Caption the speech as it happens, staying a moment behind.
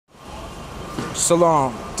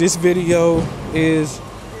Salam. This video is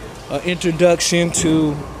an introduction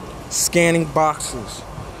to scanning boxes.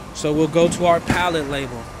 So we'll go to our pallet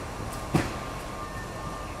label.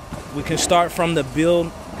 We can start from the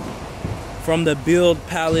build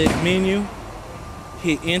pallet menu.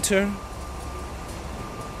 Hit enter.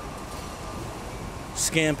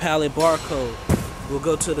 Scan pallet barcode. We'll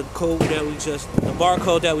go to the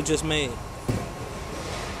barcode that we just made.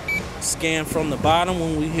 Scan from the bottom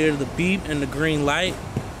when we hear the beep and the green light.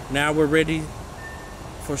 Now we're ready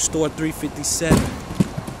for store 357.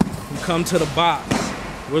 We come to the box.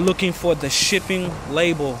 We're looking for the shipping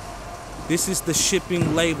label. This is the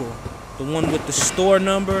shipping label, the one with the store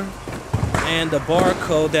number and the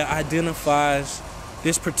barcode that identifies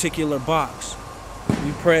this particular box.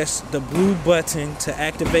 We press the blue button to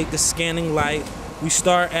activate the scanning light. We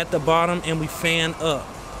start at the bottom and we fan up.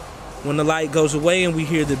 When the light goes away and we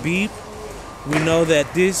hear the beep, we know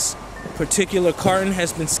that this particular carton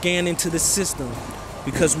has been scanned into the system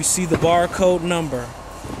because we see the barcode number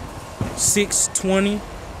 620.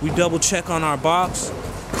 We double check on our box,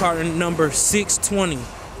 carton number 620.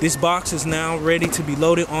 This box is now ready to be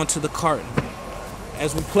loaded onto the carton.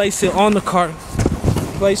 As we place it on the carton,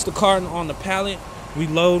 place the carton on the pallet, we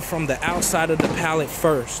load from the outside of the pallet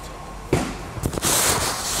first.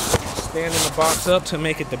 Standing the box up to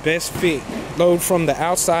make it the best fit. Load from the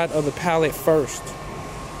outside of the pallet first.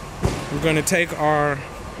 We're going to take our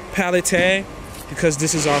pallet tag because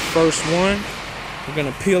this is our first one. We're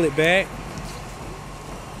going to peel it back.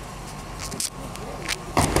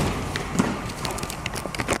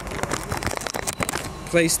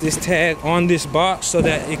 Place this tag on this box so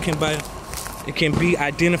that it can be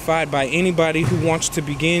identified by anybody who wants to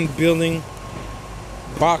begin building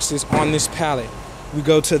boxes on this pallet. We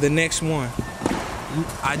go to the next one. You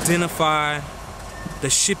identify the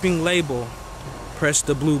shipping label. Press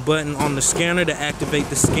the blue button on the scanner to activate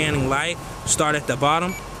the scanning light. Start at the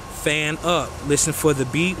bottom, fan up. Listen for the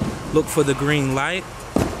beep, look for the green light.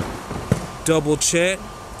 Double check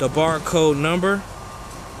the barcode number,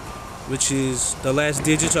 which is the last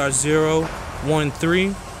digits are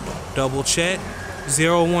 013. Double check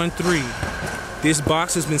 013. This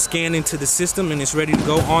box has been scanned into the system and it's ready to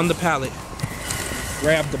go on the pallet.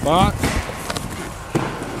 Grab the box,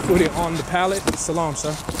 put it on the pallet. Salam,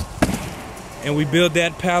 sir. And we build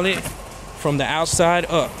that pallet from the outside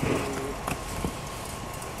up.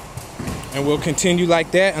 And we'll continue like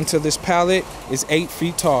that until this pallet is 8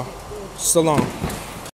 feet tall. Salam.